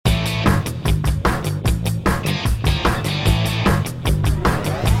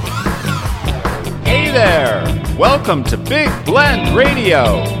Welcome to Big Blend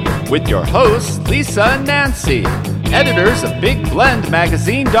Radio with your hosts, Lisa and Nancy, editors of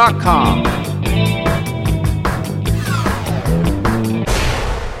BigBlendMagazine.com.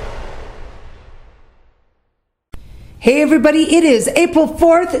 Hey everybody, it is April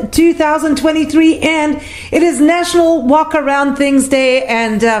 4th, 2023, and it is National Walk Around Things Day,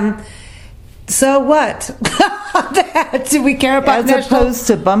 and so what? Do we care about as opposed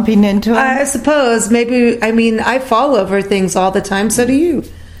to bumping into them? I suppose. Maybe, I fall over things all the time, so do you.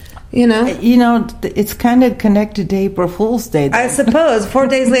 You know, it's kind of connected to April Fool's Day. I suppose. 4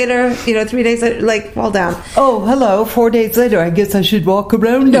 days later, 3 days later, fall down. Oh, hello. 4 days later, I guess I should walk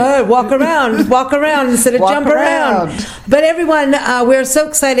around. No, walk around instead of jump around. But everyone, we're so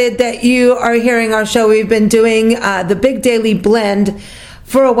excited that you are hearing our show. We've been doing the Big Daily Blend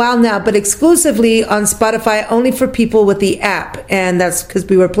for a while now, but exclusively on Spotify, only for people with the app. And that's because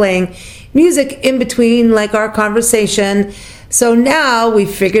we were playing music in between, like our conversation. So now we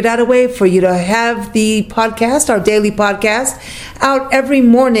figured out a way for you to have the podcast, our daily podcast, out every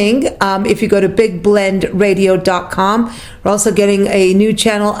morning. If you go to bigblendradio.com, we're also getting a new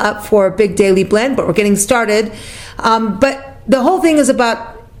channel up for Big Daily Blend, but we're getting started. But the whole thing is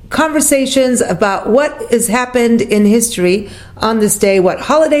about conversations about what has happened in history on this day, what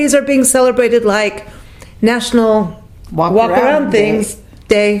holidays are being celebrated, like National Walk Around Things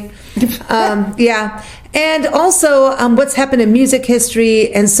Day. Yeah. And also what's happened in music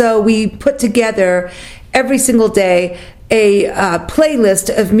history. And so we put together every single day a playlist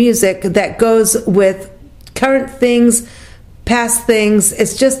of music that goes with current things, past things.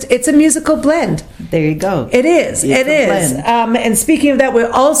 It's a musical blend. There you go. It is. And speaking of that,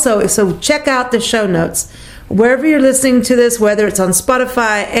 we're also, so check out the show notes. Wherever you're listening to this, whether it's on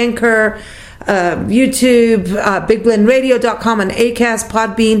Spotify, Anchor, YouTube, bigblendradio.com, on Acast,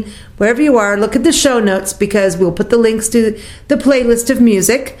 Podbean, wherever you are, look at the show notes because we'll put the links to the playlist of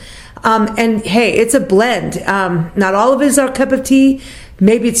music. And hey, it's a blend. Not all of it is our cup of tea.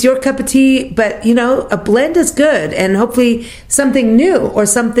 Maybe it's your cup of tea, but a blend is good, and hopefully something new or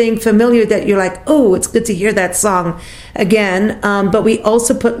something familiar that you're like, oh, it's good to hear that song again. But we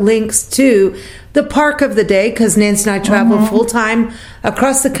also put links to the park of the day because Nancy and I travel full-time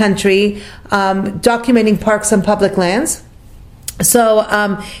across the country, documenting parks and public lands. So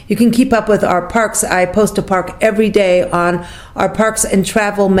you can keep up with our parks. I post a park every day on our Parks and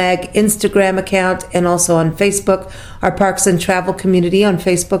Travel Mag Instagram account, and also on Facebook, our Parks and Travel community on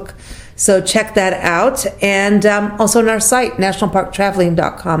Facebook. So check that out. And also on our site,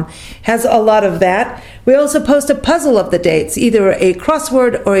 nationalparktraveling.com, has a lot of that. We also post a puzzle of the day. It's either a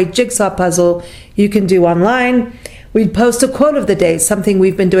crossword or a jigsaw puzzle you can do online. We post a quote of the day, something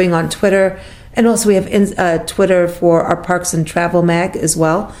we've been doing on Twitter. And also we have Twitter for our Parks and Travel Mag as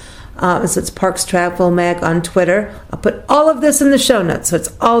well. So it's Parks Travel Mag on Twitter. I'll put all of this in the show notes. So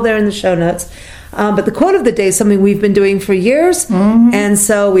it's all there in the show notes. But the quote of the day is something we've been doing for years. And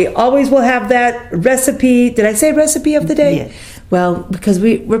so we always will have that recipe. Did I say recipe of the day? Yes. Well, because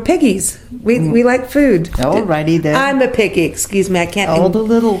we're piggies. We like food. Alrighty then. I'm a piggy. Excuse me. I can't. Oh, the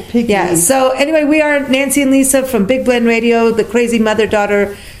little piggy. Yeah. So anyway, we are Nancy and Lisa from Big Blend Radio, the crazy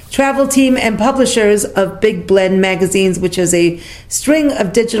mother-daughter travel team and publishers of Big Blend magazines, which is a string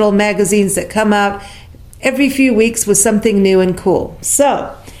of digital magazines that come out every few weeks with something new and cool.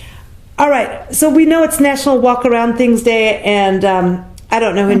 So, all right. So we know it's National Walk Around Things Day, and I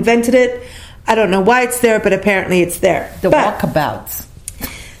don't know who invented it. I don't know why it's there, but apparently it's there. The walkabouts.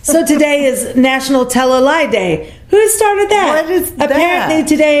 So today is National Tell a Lie Day. Who started that? What is that? Apparently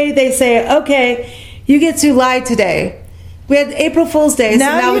today they say, okay, you get to lie today. We had April Fool's Day, so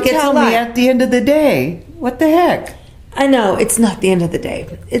now we get to lie. Me at the end of the day. What the heck? I know, it's not the end of the day.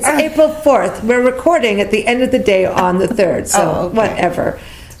 It's April 4th. We're recording at the end of the day on the 3rd, so whatever.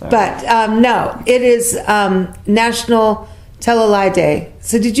 Sorry. But no, it is National Tell a Lie Day.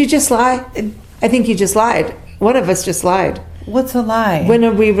 So did you just lie? I think you just lied. One of us just lied. What's a lie? When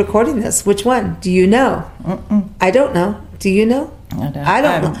are we recording this? Which one? Do you know? I don't know. Do you know? I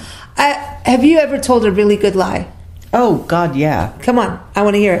don't know. Have you ever told a really good lie? Oh, God, yeah. Come on. I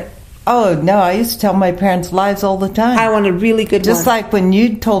want to hear it. Oh, no, I used to tell my parents lies all the time. I want a really good one. Just like when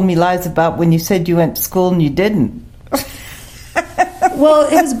you told me lies about when you said you went to school and you didn't. Well,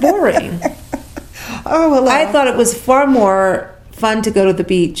 it was boring. Oh, well. I thought it was far more fun to go to the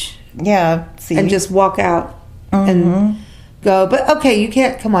beach. Yeah, see. And just walk out and go. But, okay, you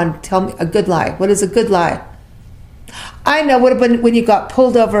can't. Come on, tell me a good lie. What is a good lie? I know. What when you got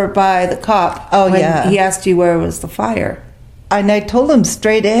pulled over by the cop? Oh, yeah. He asked you where was the fire. And I told him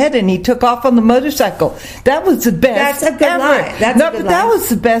straight ahead, and he took off on the motorcycle. That was the best. That's a good ever. lie. That was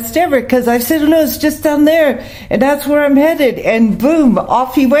the best ever, because I said, no, it's just down there, and that's where I'm headed. And boom,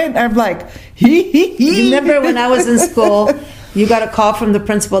 off he went. I'm like, You remember when I was in school, you got a call from the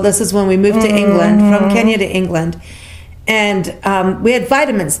principal. This is when we moved to England, from Kenya to England. And we had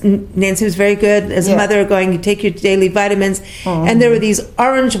vitamins. Nancy was very good as a mother, going, you take your daily vitamins. And there were these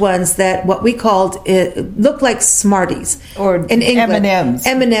orange ones that what we called, looked like Smarties. Or in England. M&Ms.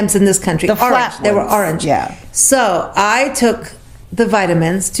 M&Ms in this country. The orange. flat They were ones. orange. Yeah. So I took the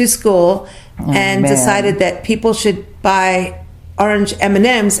vitamins to school and decided that people should buy orange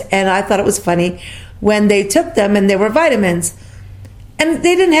M&Ms. And I thought it was funny when they took them and they were vitamins. And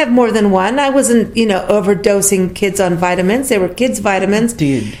they didn't have more than one. I wasn't, overdosing kids on vitamins. They were kids' vitamins.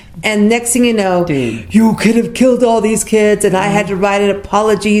 Dude. And next thing you know, you could have killed all these kids. And I had to write an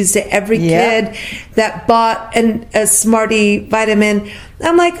apologies to every kid that bought a Smartie vitamin.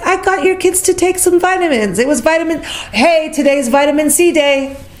 I'm like, I got your kids to take some vitamins. It was hey, today's vitamin C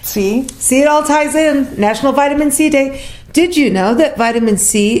day. See, it all ties in. National Vitamin C Day. Did you know that vitamin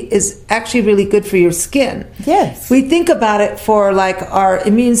C is actually really good for your skin? Yes. We think about it for like our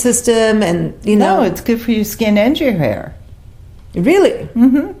immune system and, No, it's good for your skin and your hair. Really?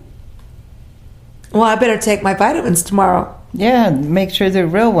 Mm-hmm. Well, I better take my vitamins tomorrow. Yeah, make sure they're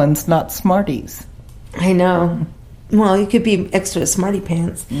real ones, not Smarties. I know. Well, you could be extra smarty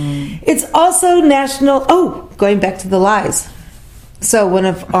pants. It's also national... Oh, going back to the lies. So one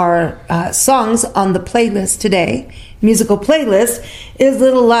of our songs on the playlist today, musical playlist, is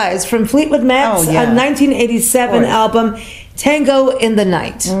Little Lies from Fleetwood Mac's 1987 album, Tango in the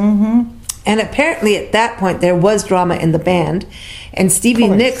Night. Mm-hmm. And apparently at that point there was drama in the band, and Stevie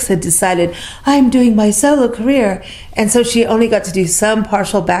Nicks had decided, I'm doing my solo career. And so she only got to do some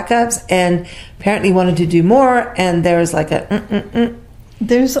partial backups and apparently wanted to do more, and there was like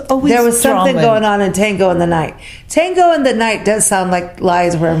There was something going on in Tango in the Night. Tango in the Night does sound like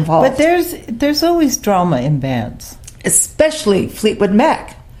lies were involved. But there's always drama in bands. Especially Fleetwood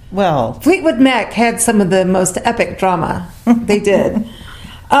Mac. Well, Fleetwood Mac had some of the most epic drama. They did.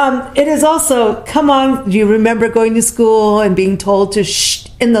 It is also, come on, do you remember going to school and being told to shh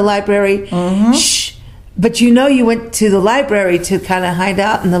in the library? Mm-hmm. Shh. But you went to the library to kind of hide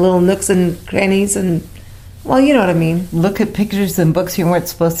out in the little nooks and crannies and... Well, you know what I mean. Look at pictures and books you weren't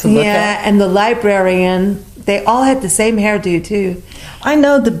supposed to look at. Yeah, and the librarian, they all had the same hairdo, too. I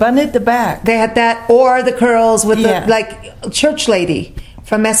know, the bun at the back. They had that, or the curls with the, like, church lady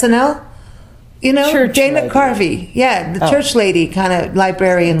from SNL. Church Dana lady. Carvey. Yeah, the church lady kind of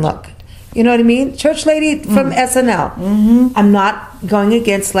librarian look. You know what I mean? Church lady from SNL. Mm-hmm. I'm not going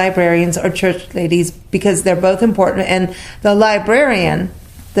against librarians or church ladies because they're both important. And the librarian...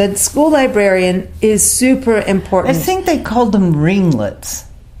 The school librarian is super important. I think they called them ringlets,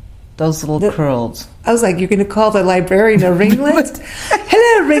 those little curls. I was like, you're going to call the librarian a ringlet?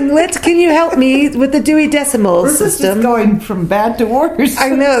 Hello, ringlet. Can you help me with the Dewey Decimal System? This is going from bad to worse. I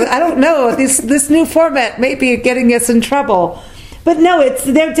know. I don't know. This new format may be getting us in trouble. But no,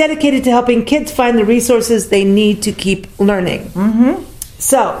 they're dedicated to helping kids find the resources they need to keep learning. Mm-hmm.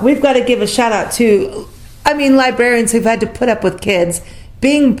 So we've got to give a shout out to, librarians who've had to put up with kids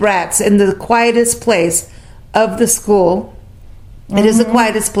being brats in the quietest place of the school. Mm-hmm. It is the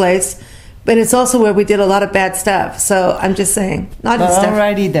quietest place, but it's also where we did a lot of bad stuff. So I'm just saying, stuff.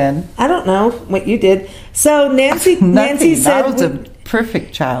 Alrighty then. I don't know what you did. So Nancy said I was a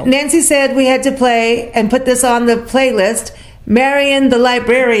perfect child. Nancy said we had to play and put this on the playlist. Marion the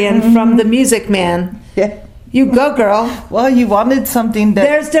Librarian from The Music Man. Yeah. You go, girl. Well, you wanted something that...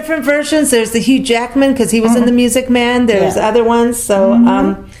 There's different versions. There's the Hugh Jackman, because he was in The Music Man. There's other ones. So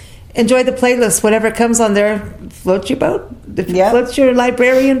enjoy the playlist. Whatever comes on there, float your boat. Floats your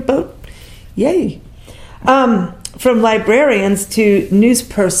librarian boat. Yay. From librarians to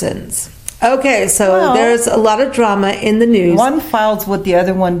newspersons. Okay, so there's a lot of drama in the news. One files what the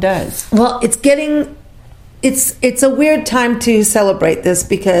other one does. Well, it's a weird time to celebrate this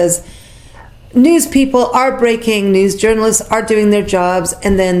because... News people are breaking news. Journalists are doing their jobs,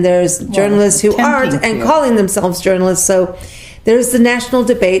 and then there's journalists who aren't and calling themselves journalists. So there's the national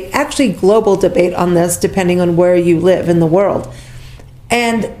debate, actually global debate on this, depending on where you live in the world.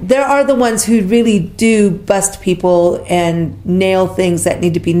 And there are the ones who really do bust people and nail things that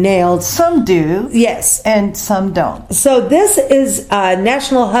need to be nailed. Some do. Yes. And some don't. So this is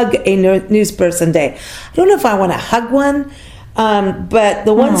National Hug a Newsperson Day. I don't know if I want to hug one. But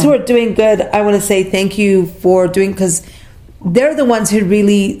the ones who are doing good, I want to say thank you for doing, because they're the ones who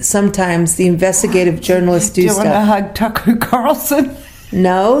really, sometimes, the investigative journalists do stuff. Do you want to hug Tucker Carlson?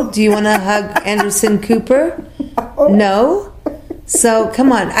 No. Do you want to hug Anderson Cooper? No. So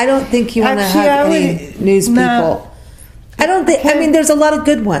come on, I don't think you want to have any news people. No. I don't think. I mean, there's a lot of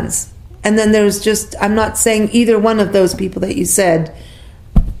good ones, and then there's just. I'm not saying either one of those people that you said.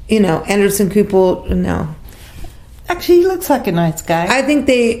 Anderson Cooper. No. Actually, he looks like a nice guy. I think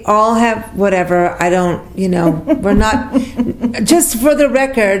they all have whatever. I don't. We're not. Just for the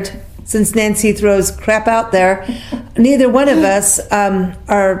record, since Nancy throws crap out there, neither one of us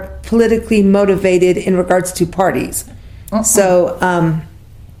are politically motivated in regards to parties. So,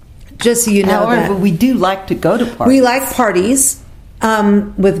 just so you know, however, we do like to go to parties. We like parties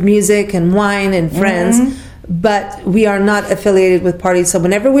with music and wine and friends, but we are not affiliated with parties. So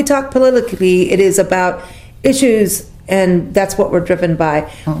whenever we talk politically, it is about issues, and that's what we're driven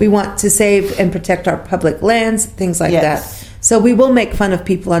by. We want to save and protect our public lands, things like that. So we will make fun of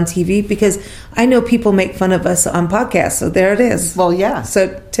people on TV, because I know people make fun of us on podcasts. So there it is. Well, yeah.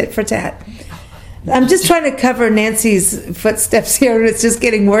 So tit for tat. I'm just trying to cover Nancy's footsteps here, and it's just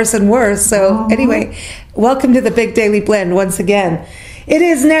getting worse and worse. So anyway, welcome to the Big Daily Blend once again. It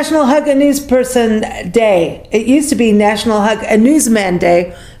is National Hug a Newsperson Day. It used to be National Hug a Newsman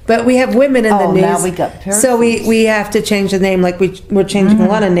Day, but we have women in the news. Now we got persons. So we have to change the name, like we're changing a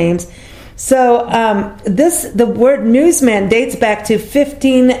lot of names. So the word newsman dates back to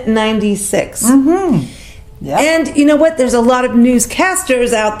 1596. Yep. And you know what? There's a lot of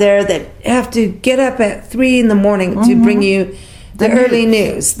newscasters out there that have to get up at 3 a.m. to bring you the early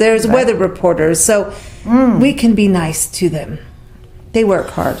news. There's weather reporters, so we can be nice to them. They work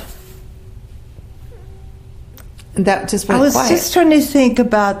hard. And that just went quiet. I was just trying to think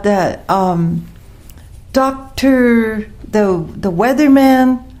about that doctor, the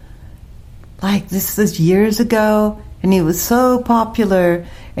weatherman. Like, this was years ago, and he was so popular,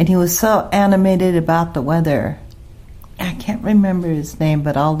 and he was so animated about the weather. I can't remember his name,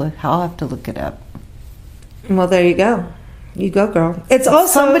 but I'll have to look it up. Well, there you go. You go, girl. It's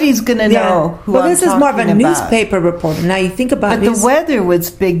also somebody's going to know who I'm talking about. Well, this is more of a newspaper reporter. Now you think about it. But the weather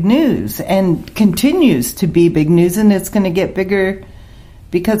was big news and continues to be big news, and it's going to get bigger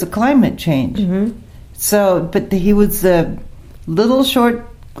because of climate change. So, but he was a little short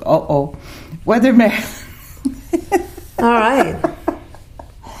weatherman. All right.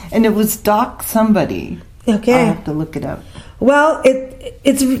 And it was Doc somebody. Okay. I'll have to look it up. Well,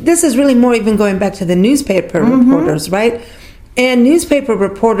 this is really more even going back to the newspaper reporters, right? And newspaper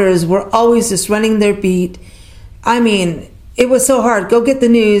reporters were always just running their beat. I mean, it was so hard. Go get the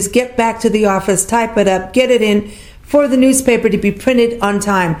news, get back to the office, type it up, get it in for the newspaper to be printed on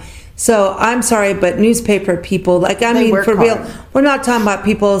time. So I'm sorry, but newspaper people, for real, we're not talking about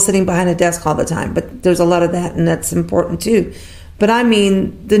people sitting behind a desk all the time, but there's a lot of that, and that's important too. But I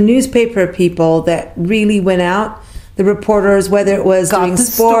mean, the newspaper people that really went out, the reporters, whether it was doing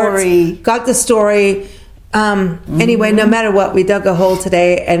sports, got the story. Anyway, no matter what, we dug a hole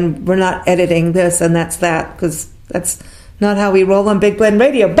today, and we're not editing this and that's that, because that's not how we roll on Big Blend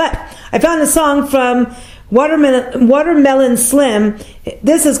Radio. But I found a song from Watermelon Slim.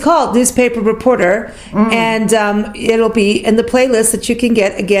 This is called Newspaper Reporter, and it'll be in the playlist that you can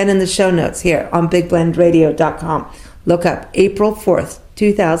get again in the show notes here on BigBlendRadio.com. Look up April 4th,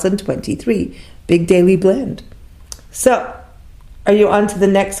 2023, Big Daily Blend. So, are you on to the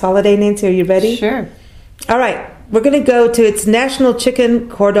next holiday, Nancy? Are you ready? Sure. All right. We're going to go to its National Chicken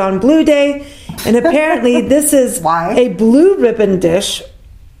Cordon Bleu Day, and apparently this is a blue ribbon dish.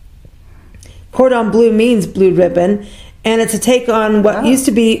 Cordon bleu means blue ribbon, and it's a take on what used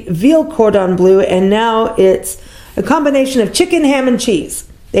to be veal cordon bleu, and now it's a combination of chicken, ham, and cheese.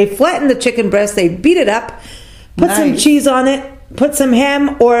 They flatten the chicken breast, they beat it up, put some cheese on it, put some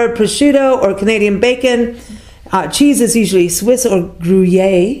ham or prosciutto or Canadian bacon. Cheese is usually Swiss or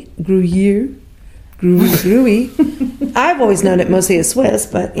Gruyere. I've always known it mostly as Swiss,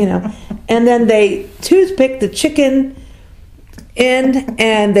 but And then they toothpick the chicken in,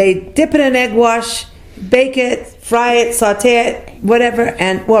 and they dip it in egg wash, bake it, fry it, saute it, whatever,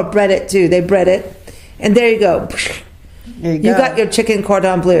 and bread it too. They bread it, and there you go. You got your chicken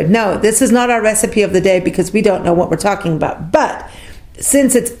cordon bleu. No, this is not our recipe of the day because we don't know what we're talking about. But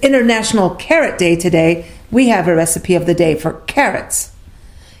since it's International Carrot Day today, we have a recipe of the day for carrots.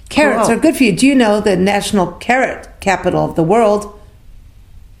 Carrots are good for you. Do you know the national carrot capital of the world?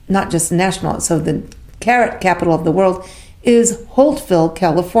 Not just national. So the carrot capital of the world is Holtville,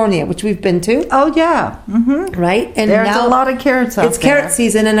 California, which we've been to. Oh, yeah. Right? And there's a lot of carrots out there. It's carrot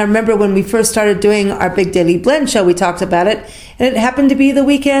season, and I remember when we first started doing our Big Daily Blend show, we talked about it, and it happened to be the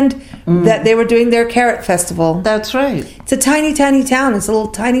weekend that they were doing their carrot festival. That's right. It's a tiny, tiny town. It's a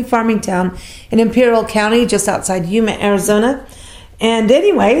little tiny farming town in Imperial County, just outside Yuma, Arizona. And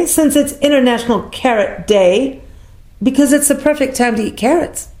anyway, since it's International Carrot Day, Because it's the perfect time to eat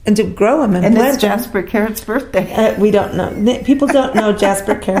carrots and to grow them and plant it's Jasper Carrot's birthday. We don't know. People don't know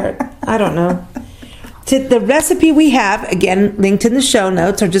Jasper Carrot. I don't know. The recipe we have, again, linked in the show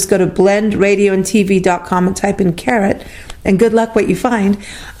notes, or just go to blendradioandtv.com and type in carrot, and good luck what you find.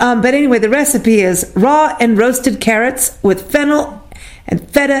 But anyway, the recipe is raw and roasted carrots with fennel and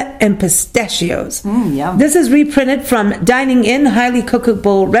feta and pistachios. Yum. This is reprinted from Dining In Highly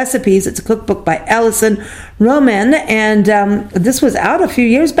Cookable Recipes. It's a cookbook by Alison Roman, and this was out a few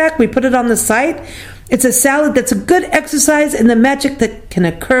years back. We put it on the site. It's a salad that's a good exercise in the magic that can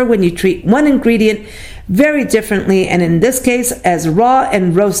occur when you treat one ingredient very differently, and in this case, as raw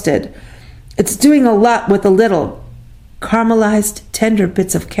and roasted. It's doing a lot with a little. Caramelized, tender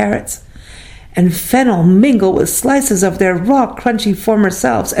bits of carrots and fennel mingle with slices of their raw, crunchy former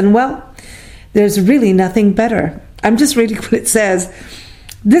selves. And, well, there's really nothing better. I'm just reading what it says.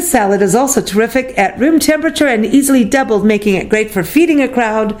 This salad is also terrific at room temperature and easily doubled, making it great for feeding a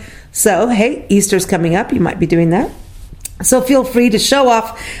crowd. So, hey, Easter's coming up. You might be doing that. So feel free to show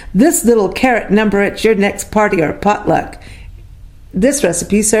off this little carrot number at your next party or potluck. This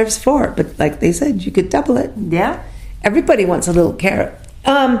recipe serves 4, but like they said, you could double it. Yeah. Everybody wants a little carrot.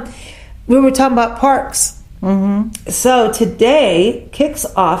 We were talking about parks. Mm-hmm. So today kicks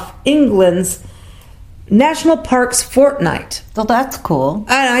off England's National Parks Fortnight. So that's cool. And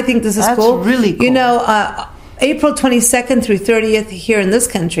I think this is That's cool. really cool. You know, April 22nd through 30th here in this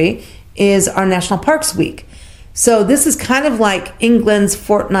country is our National Parks Week. So this is kind of like England's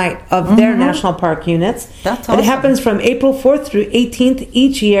fortnight of their national park units. That's awesome. It happens from April 4th through 18th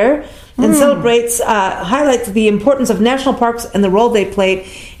each year and highlights the importance of national parks and the role they play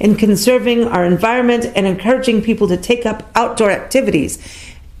in conserving our environment and encouraging people to take up outdoor activities.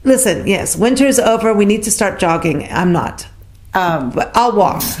 Listen, yes, winter's over. We need to start jogging. I'm not. But I'll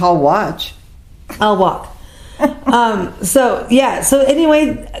walk. I'll watch. I'll walk. So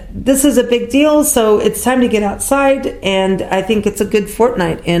anyway, this is a big deal. So it's time to get outside, and I think it's a good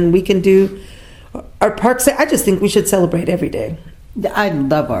fortnight, and we can do our parks. I just think we should celebrate every day. I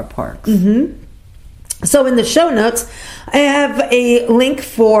love our parks. Mm-hmm. So in the show notes, I have a link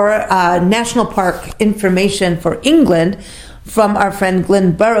for national park information for England from our friend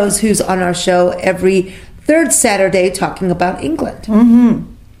Glenn Burrows, who's on our show every third Saturday talking about England.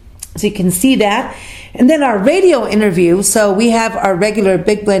 Mm-hmm. So you can see that. And then our radio interview. So we have our regular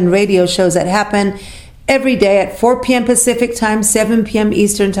Big Blend radio shows that happen every day at 4 p.m. Pacific time, 7 p.m.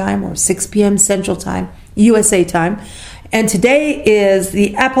 Eastern time, or 6 p.m. Central time, USA time. And today is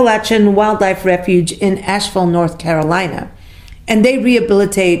the Appalachian Wildlife Refuge in Asheville, North Carolina. And they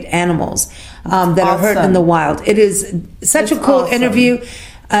rehabilitate animals that are hurt in the wild. It is such a cool interview.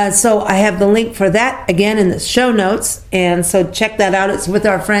 So I have the link for that, again, in the show notes. And so check that out. It's with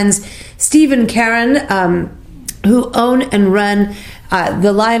our friends Steve and Karen, who own and run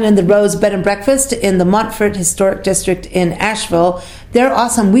the Lion and the Rose Bed and Breakfast in the Montfort Historic District in Asheville. They're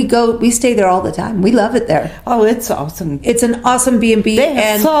awesome. We stay there all the time. We love it there. Oh, it's awesome. It's an awesome B&B. They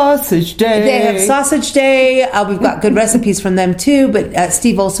have sausage day. They have sausage day. We've got good recipes from them too, but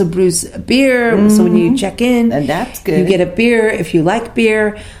Steve also brews beer. So when you check in, and that's good. You get a beer if you like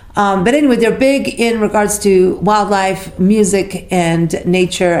beer. But anyway, they're big in regards to wildlife, music, and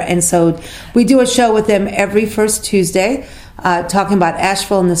nature. And so we do a show with them every first Tuesday, talking about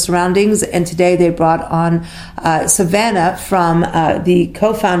Asheville and the surroundings. And today they brought on Savannah from the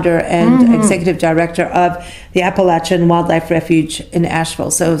co-founder and executive director of the Appalachian Wildlife Refuge in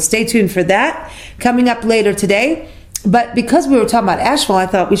Asheville. So stay tuned for that coming up later today. But because we were talking about Asheville, I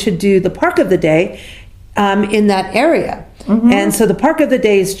thought we should do the Park of the Day in that area. And so the Park of the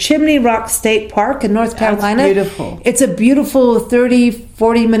Day is Chimney Rock State Park in North Carolina. That's beautiful. It's a beautiful 30,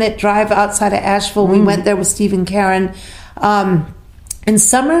 40-minute drive outside of Asheville. We went there with Steve and Karen. In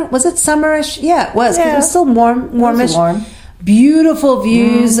summer, was it summerish? Yeah, it was. 'Cause it was still warmish. It was warm. Beautiful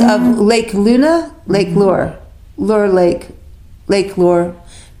views of Lake Lure, Lake Lure.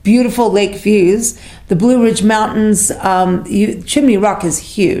 Beautiful lake views. The Blue Ridge Mountains. Chimney Rock is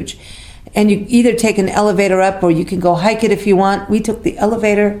huge. And you either take an elevator up or you can go hike it if you want. We took the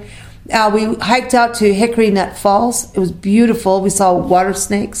elevator. We hiked out to Hickory Nut Falls. It was beautiful. We saw water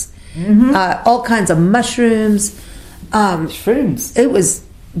snakes, all kinds of mushrooms. Shrooms. It was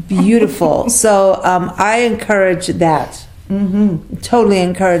beautiful. So I encourage that. Totally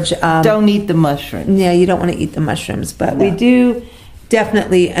encourage. Don't eat the mushrooms. Yeah, you don't want to eat the mushrooms. But we do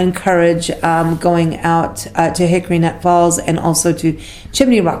definitely encourage going out to Hickory Nut Falls and also to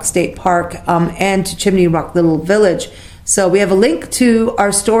Chimney Rock State Park and to Chimney Rock Little Village. So we have a link to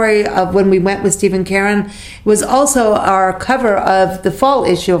our story of when we went with Steve and Karen. It was also our cover of the fall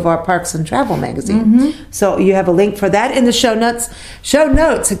issue of our Parks and Travel magazine. So you have a link for that in the show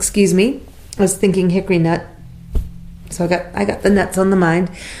notes. Excuse me. I was thinking hickory nut. So I got the nuts on the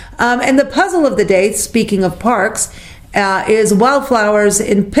mind. And the puzzle of the day, speaking of parks, is wildflowers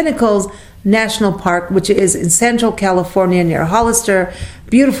in Pinnacles National Park, which is in Central California near Hollister.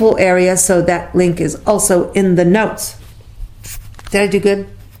 Beautiful area, so that link is also in the notes. Did I do good?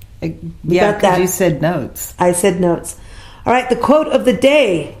 Yeah, because you said notes. I said notes. All right, the quote of the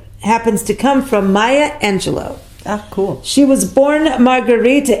day happens to come from Maya Angelou. Ah, cool. She was born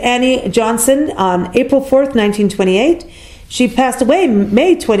Marguerite Annie Johnson on April 4th, 1928. She passed away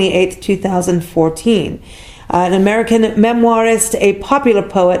May 28th, 2014. An American memoirist, a popular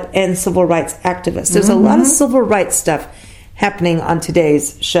poet, and civil rights activist. There's a lot of civil rights stuff happening on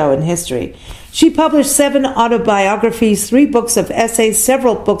today's show in history. She published 7 autobiographies, 3 books of essays,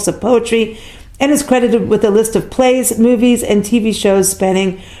 several books of poetry, and is credited with a list of plays, movies, and TV shows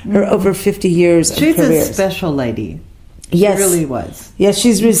spanning her over 50 years of career. She's a special lady. Yes. She really was. Yes,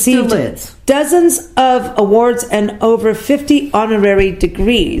 she's received dozens of awards and over 50 honorary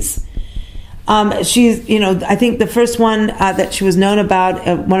degrees. She's, I think the first one that she was known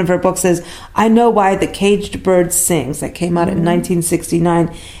about, one of her books is I Know Why the Caged Bird Sings, that came out in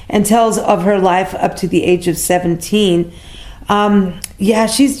 1969, and tells of her life up to the age of 17. She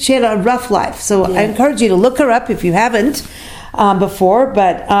had a rough life, so I encourage you to look her up if you haven't before.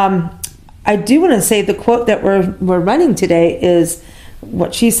 But I do want to say the quote that we're running today is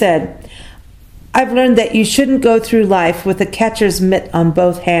what she said. I've learned that you shouldn't go through life with a catcher's mitt on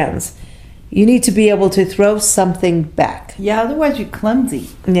both hands. You need to be able to throw something back. Yeah, otherwise you're clumsy.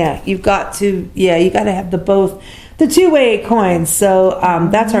 Yeah, you got to have the two-way coins. So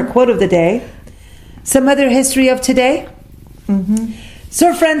that's our quote of the day. Some other history of today.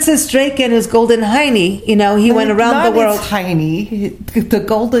 Sir Francis Drake and his Golden Hiney, he went around the world. Not his Hiney, the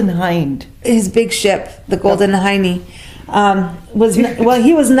Golden Hind. His big ship, the Golden Hiney,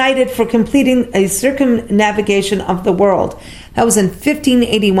 he was knighted for completing a circumnavigation of the world. That was in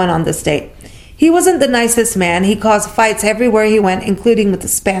 1581 on this date. He wasn't the nicest man. He caused fights everywhere he went, including with the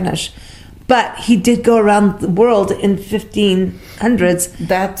Spanish. But he did go around the world in 1500s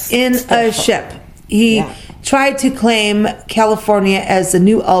That's in special. A ship. He tried to claim California as the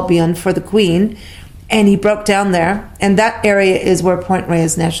new Albion for the Queen, and he broke down there. And that area is where Point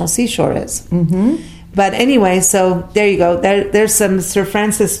Reyes National Seashore is. But anyway, so there you go. There's some Sir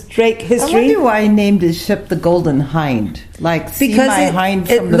Francis Drake history. I wonder why he named his ship the Golden Hind. See my hind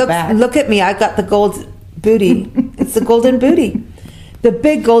from the back. Look at me. I got the gold booty. It's the golden booty. The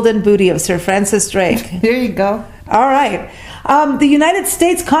big golden booty of Sir Francis Drake. There you go. All right. The United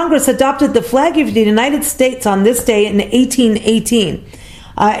States Congress adopted the flag of the United States on this day in 1818.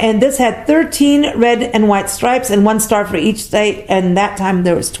 And this had 13 red and white stripes and 1 star for each state. And that time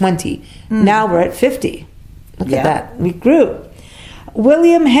there was 20. Now we're at 50. Look at that. We grew.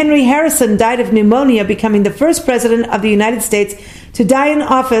 William Henry Harrison died of pneumonia, becoming the first president of the United States to die in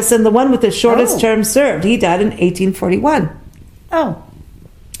office and the one with the shortest term served. He died in 1841. Oh.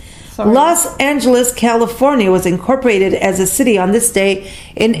 Sorry. Los Angeles, California was incorporated as a city on this day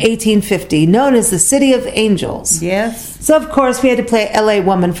in 1850, known as the City of Angels. Yes. So, of course, we had to play L.A.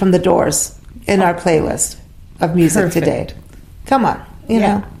 Woman from The Doors in our playlist of music today. Come on, you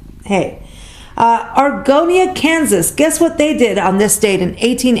know. Hey. Argonia, Kansas. Guess what they did on this date in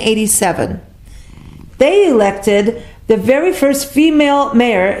 1887? They elected the very first female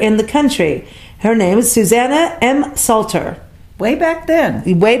mayor in the country. Her name is Susanna M. Salter. Way back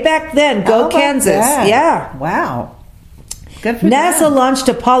then. Way back then. Go Kansas. That? Yeah. Wow. Good for NASA them. launched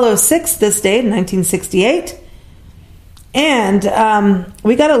Apollo 6 this day in 1968. And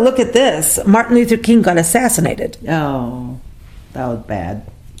we got to look at this. Martin Luther King got assassinated. Oh, that was bad.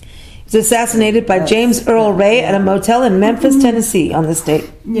 He was assassinated by James Earl Ray at a motel in Memphis, Tennessee on this date.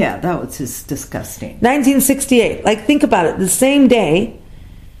 Yeah, that was just disgusting. 1968. Think about it. The same day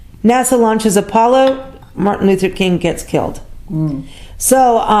NASA launches Apollo, Martin Luther King gets killed.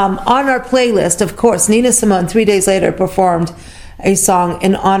 So on our playlist, of course, Nina Simone 3 days later performed a song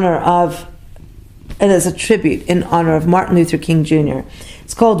in honor of, and as a tribute in honor of Martin Luther King Jr.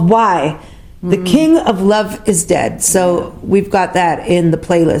 It's called Why? The King of Love is Dead. So we've got that in the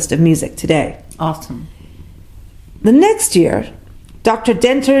playlist of music today. Awesome. The next year, Dr.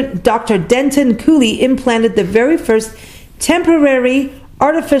 Denton Cooley implanted the very first temporary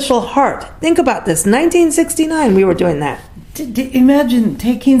artificial heart. Think about this. 1969, we were doing that. Imagine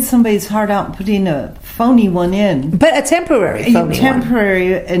taking somebody's heart out and putting a phony one in. But a temporary phony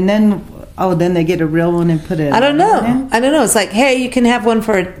temporary, one. And then Oh, then they get a real one and put it. I don't know. It's like, hey, you can have one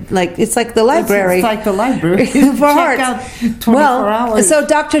for it's like the library. It's like the library for Check hearts. out 24 hours. So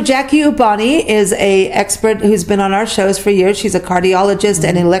Dr. Jackie Ubani is a expert who's been on our shows for years. She's a cardiologist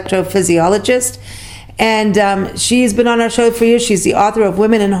and electrophysiologist, and she's been on our show for years. She's the author of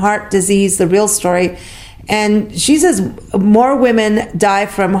Women and Heart Disease: The Real Story, and she says more women die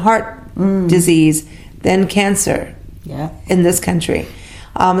from heart disease than cancer in this country.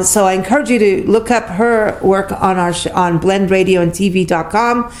 So I encourage you to look up her work on our on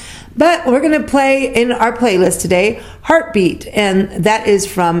blendradioandtv.com. But we're going to play in our playlist today Heartbeat, and that is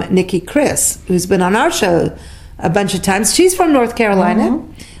from Nikki Chris, who's been on our show a bunch of times. She's from North Carolina.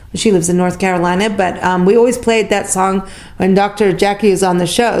 She lives in North Carolina, but we always played that song when Dr. Jackie is on the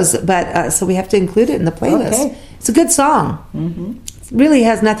shows. But so we have to include it in the playlist. Okay. It's a good song. Really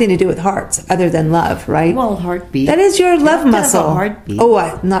has nothing to do with hearts other than love, right? Well, heartbeat. That is your love muscle. Heartbeat. Oh,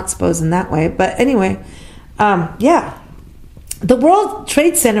 I'm not supposing that way. But anyway, the World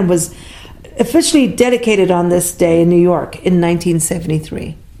Trade Center was officially dedicated on this day in New York in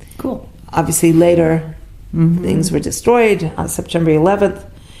 1973. Cool. Obviously, later things were destroyed on September 11th.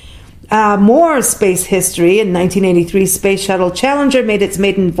 More space history. In 1983, Space Shuttle Challenger made its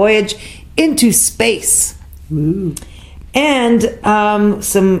maiden voyage into space. Ooh. And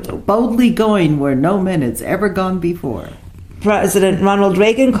some boldly going where no man has ever gone before. President Ronald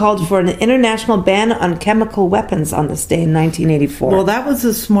Reagan called for an international ban on chemical weapons on this day in 1984. Well, that was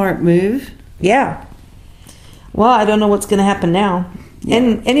a smart move. Yeah. Well, I don't know what's going to happen now. Yeah.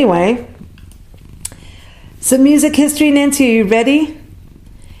 And anyway, some music history. Nancy, are you ready?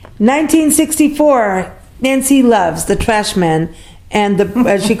 1964, Nancy Loves the Trashmen. And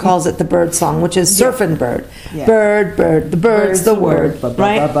as she calls it, the bird song, which is Surfin' Bird. Yeah. Bird, the bird's the word,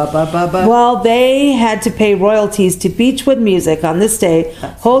 right? Well, they had to pay royalties to Beechwood Music on this day,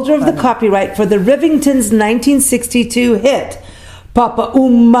 holder of the copyright for the Rivingtons' 1962 hit, Papa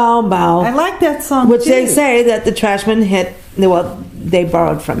Mau Mau. I like that song, which too. They say that the Trashmen hit, well, they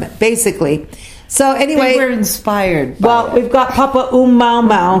borrowed from it, basically. So anyway. They were inspired by it. We've got Papa Mau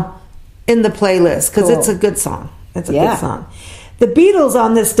Mau in the playlist, because it's a good song. It's a good song. The Beatles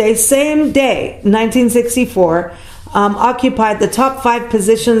on this day, same day, 1964, occupied the top 5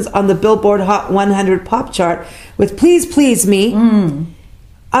 positions on the Billboard Hot 100 pop chart with Please Please Me,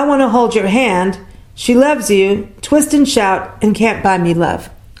 I Want to Hold Your Hand, She Loves You, Twist and Shout, and Can't Buy Me Love.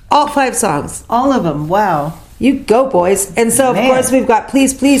 All 5 songs. All of them, wow. You go, boys. And so, of course, we've got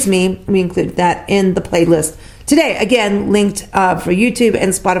Please Please Me. We include that in the playlist today. Again, linked for YouTube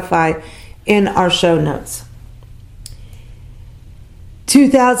and Spotify in our show notes.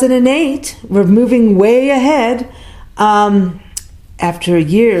 2008, we're moving way ahead. After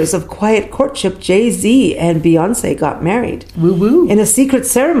years of quiet courtship, Jay-Z and Beyonce got married in a secret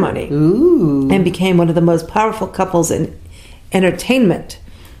ceremony and became one of the most powerful couples in entertainment.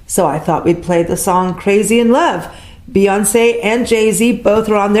 So I thought we'd play the song Crazy in Love. Beyonce and Jay-Z both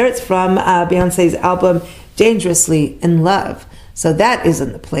are on there. It's from Beyonce's album Dangerously in Love. So that is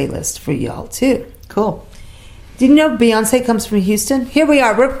in the playlist for y'all too. Cool. Did you know Beyonce comes from Houston? Here we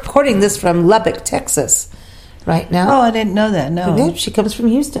are. We're recording this from Lubbock, Texas, right now. Oh, I didn't know that. No. Yeah, she comes from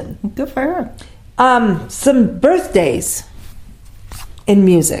Houston. Good for her. Some birthdays in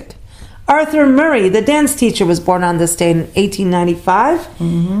music. Arthur Murray, the dance teacher, was born on this day in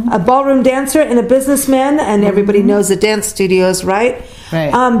 1895. A ballroom dancer and a businessman, and everybody knows the dance studios, right?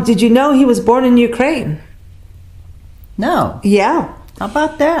 Right. Did you know he was born in Ukraine? No. Yeah. How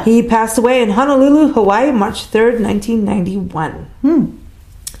about that? He passed away in Honolulu, Hawaii, March 3rd, 1991.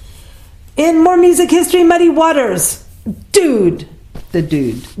 In more music history, Muddy Waters. The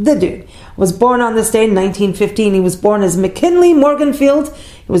dude was born on this day in 1915. He was born as McKinley Morganfield.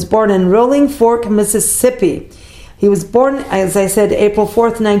 He was born in Rolling Fork, Mississippi. He was born, as I said, April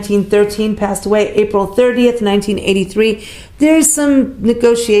 4th, 1913, passed away April 30th, 1983. There's some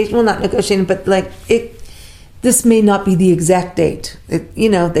negotiation, well, not negotiating, but this may not be the exact date.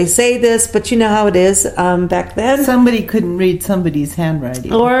 They say this, but you know how it is back then. Somebody couldn't read somebody's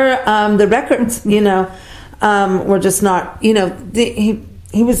handwriting. Or the records, were just not, he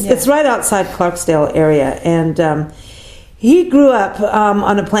was, it's right outside Clarksdale area. And he grew up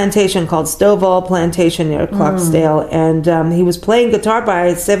on a plantation called Stovall Plantation near Clarksdale. And he was playing guitar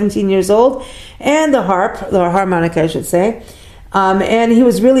by 17 years old, and the harmonica, I should say. And he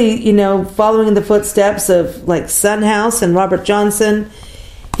was really, following in the footsteps of like Son House and Robert Johnson.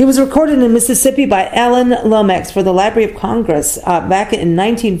 He was recorded in Mississippi by Alan Lomax for the Library of Congress back in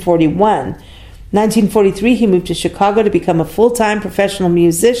 1941. 1943, he moved to Chicago to become a full-time professional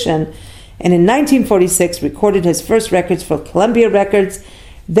musician. And in 1946, recorded his first records for Columbia Records.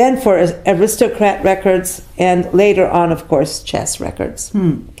 then for Aristocrat Records, and later on, of course, Chess Records.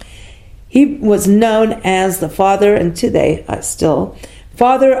 He was known as the father, and today still,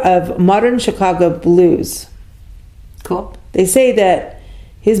 father of modern Chicago blues. Cool. They say that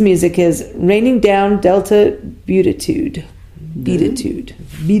his music is raining down Delta Beatitude.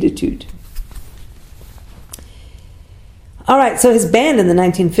 All right, so his band in the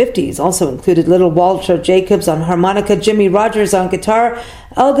 1950s also included Little Walter Jacobs on harmonica, Jimmy Rogers on guitar,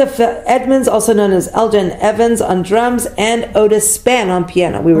 Elga Edmonds, also known as Elgin Evans, on drums, and Otis Spann on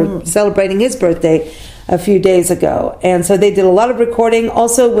piano. We were celebrating his birthday a few days ago. And so they did a lot of recording,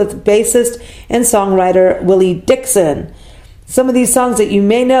 also with bassist and songwriter Willie Dixon. Some of these songs that you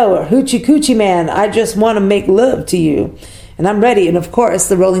may know are Hoochie Coochie Man, I Just Want to Make Love to You, and I'm Ready. And of course,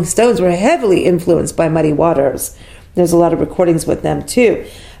 the Rolling Stones were heavily influenced by Muddy Waters. There's a lot of recordings with them too.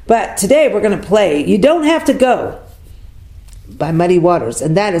 But today we're going to play You Don't Have to Go by Muddy Waters,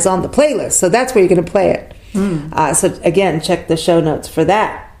 and that is on the playlist. So that's where you're going to play it. So again, check the show notes for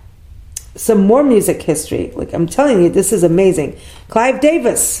that. Some more music history. Like I'm telling you, this is amazing. Clive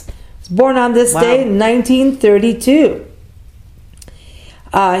Davis was born on this day in 1932.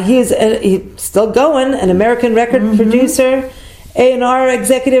 He's still going, an American record producer, A&R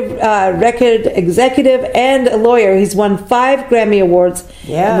executive, record executive, and a lawyer. He's won 5 Grammy Awards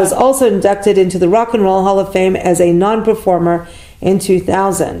and was also inducted into the Rock and Roll Hall of Fame as a non-performer in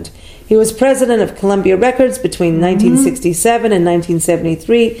 2000. He was president of Columbia Records between 1967 and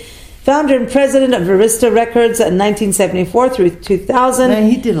 1973, founder and president of Arista Records in 1974 through 2000.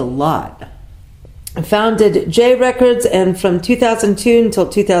 Man, he did a lot. Founded J Records, and from 2002 until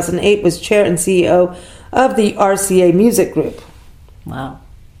 2008 was chair and CEO of the RCA Music Group. Wow.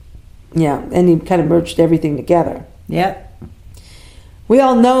 Yeah, and he kind of merged everything together. Yep. We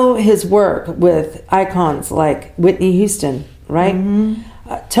all know his work with icons like Whitney Houston, right?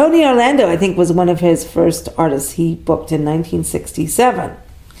 Tony Orlando, I think, was one of his first artists he booked in 1967.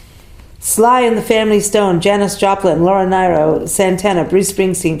 Sly and the Family Stone, Janis Joplin, Laura Nyro, Santana, Bruce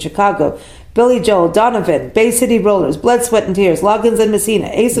Springsteen, Chicago, Billy Joel, Donovan, Bay City Rollers, Blood, Sweat and Tears, Loggins and Messina,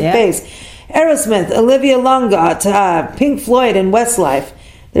 Ace of Base, Aerosmith, Olivia Longot, Pink Floyd, and Westlife.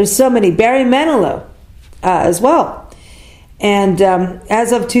 There's so many. Barry Manilow as well. And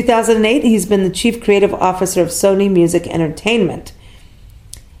as of 2008, he's been the chief creative officer of Sony Music Entertainment.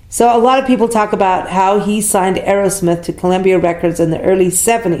 So a lot of people talk about how he signed Aerosmith to Columbia Records in the early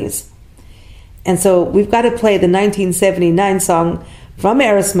 70s. And so we've got to play the 1979 song from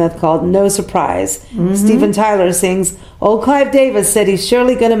Aerosmith called No Surprise. Steven Tyler sings, old Clive Davis said he's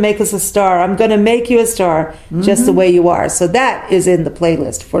surely going to make us a star. I'm going to make you a star just the way you are. So that is in the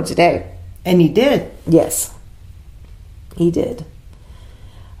playlist for today. And he did. Yes, he did.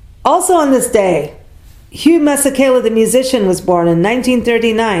 Also on this day, Hugh Masekela, the musician, was born in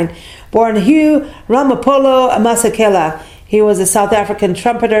 1939. Born Hugh Ramapolo Masekela. He was a South African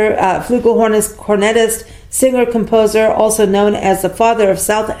trumpeter, flugelhornist, cornetist, singer-composer, also known as the father of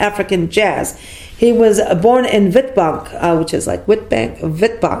South African jazz. He was born in Witbank, which is like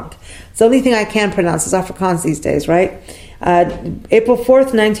Witbank. It's the only thing I can pronounce is Afrikaans these days, right? April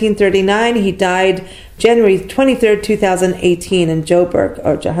 4th, 1939. He died January 23rd, 2018 in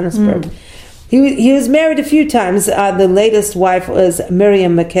Johannesburg. He was married a few times. The latest wife was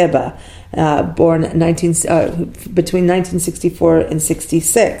Miriam Makeba, born between 1964 and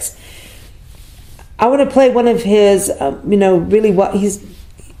 66. I want to play one of his, really what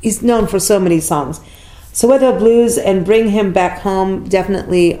he's known for so many songs. Soweto Blues and Bring Him Back Home,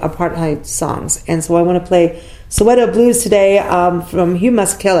 definitely apartheid songs. And so I want to play Soweto Blues today from Hugh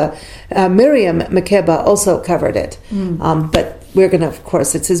Masekela. Miriam Makeba also covered it. But we're going to, of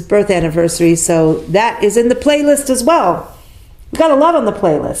course, it's his birth anniversary, so that is in the playlist as well. We've got a lot on the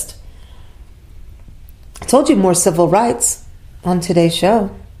playlist. I told you more civil rights on today's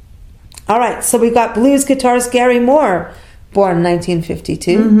show. All right, so we've got blues guitarist Gary Moore, born in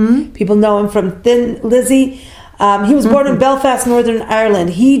 1952. People know him from Thin Lizzy. He was born in Belfast, Northern Ireland.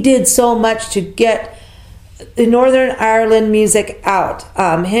 He did so much to get the Northern Ireland music out.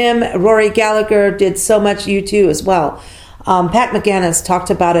 Him, Rory Gallagher did so much, U2 as well. Pat McGannis talked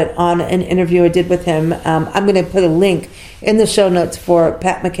about it on an interview I did with him. I'm going to put a link in the show notes for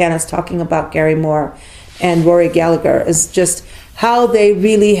Pat McGannis talking about Gary Moore and Rory Gallagher, is just how they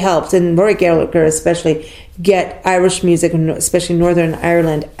really helped, and Rory Gallagher especially, get Irish music, and especially Northern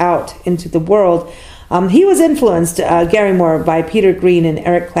Ireland, out into the world. He was influenced, Gary Moore, by Peter Green and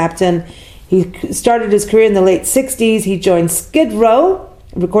Eric Clapton. He started his career in the late 60s. He joined Skid Row,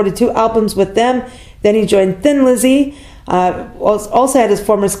 recorded 2 albums with them. Then he joined Thin Lizzy. Also had his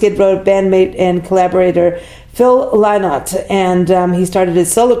former Skid Row bandmate and collaborator Phil Lynott, and he started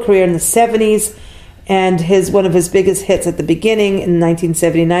his solo career in the 70s, and one of his biggest hits at the beginning in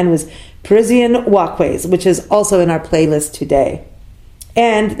 1979 was Parisian Walkways, which is also in our playlist today.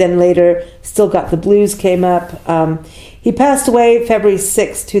 And then later, Still Got the Blues came up. He passed away February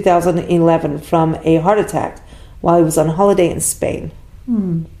 6, 2011 from a heart attack while he was on holiday in Spain.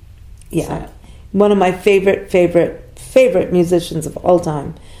 Yeah. Sad. One of my favorite musicians of all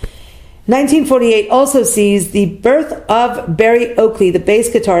time. 1948 also sees the birth of Barry Oakley, the bass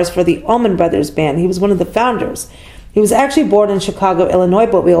guitarist for the Allman Brothers Band. He was one of the founders. He was actually born in Chicago, Illinois,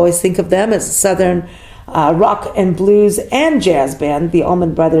 but we always think of them as a Southern rock and blues and jazz band. The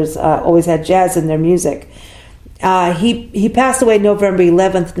Allman Brothers always had jazz in their music. He passed away November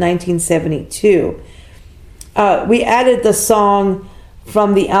 11th, 1972. We added the song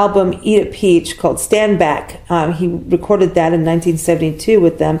from the album Eat a Peach called Stand Back. He recorded that in 1972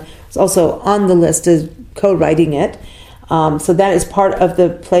 with them. It's also on the list as co-writing it. So that is part of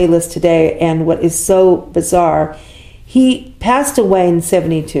the playlist today. And what is so bizarre, he passed away in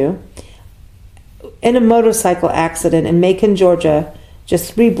 72 in a motorcycle accident in Macon, Georgia,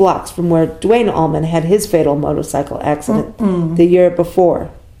 just 3 blocks from where Duane Allman had his fatal motorcycle accident the year before.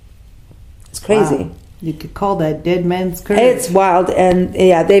 It's crazy. Wow. You could call that dead man's curve. It's wild. And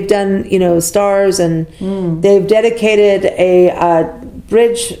yeah, they've done, stars, and they've dedicated a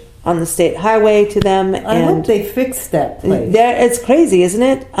bridge on the state highway to them. I hope they fixed that place. It's crazy, isn't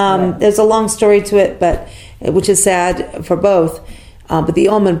it? There's a long story to it, which is sad for both. But the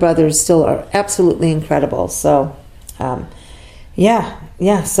Allman Brothers still are absolutely incredible. So, so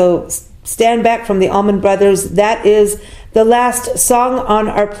Stand Back from the Allman Brothers. That is the last song on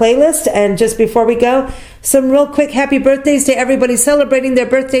our playlist. And just before we go, some real quick happy birthdays to everybody celebrating their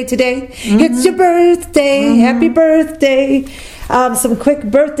birthday today. It's your birthday. Happy birthday. Some quick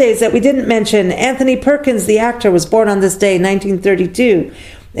birthdays that we didn't mention. Anthony Perkins, the actor, was born on this day, 1932.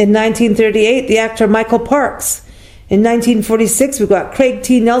 In 1938, the actor Michael Parks. In 1946, we've got Craig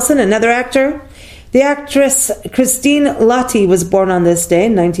T. Nelson, another actor. The actress Christine Lottie was born on this day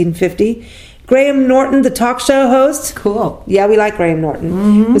in 1950. Graham Norton, the talk show host. Cool. Yeah, we like Graham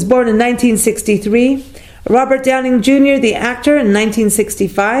Norton. Was born in 1963. Robert Downing Jr., the actor, in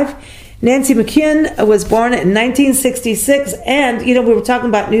 1965. Nancy McKeon was born in 1966. And, we were talking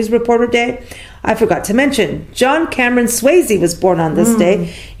about News Reporter Day. I forgot to mention, John Cameron Swayze was born on this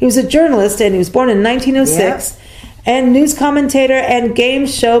day. He was a journalist, and he was born in 1906. Yep. And news commentator and game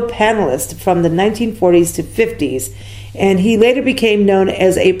show panelist from the 1940s to 50s. And he later became known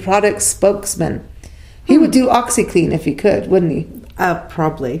as a product spokesman. He would do OxyClean if he could, wouldn't he?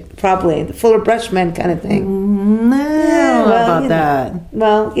 Probably. The Fuller Brushman kind of thing. No, about that.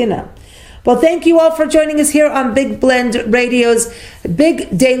 Well, Well, thank you all for joining us here on Big Blend Radio's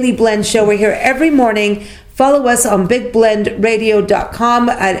Big Daily Blend Show. We're here every morning. Follow us on bigblendradio.com.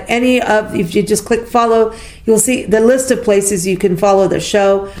 If you just click follow, you'll see the list of places you can follow the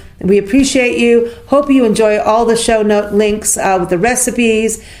show. We appreciate you. Hope you enjoy all the show note links with the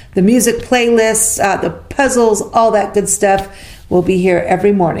recipes, the music playlists, the puzzles, all that good stuff. We'll be here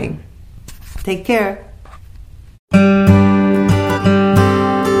every morning. Take care.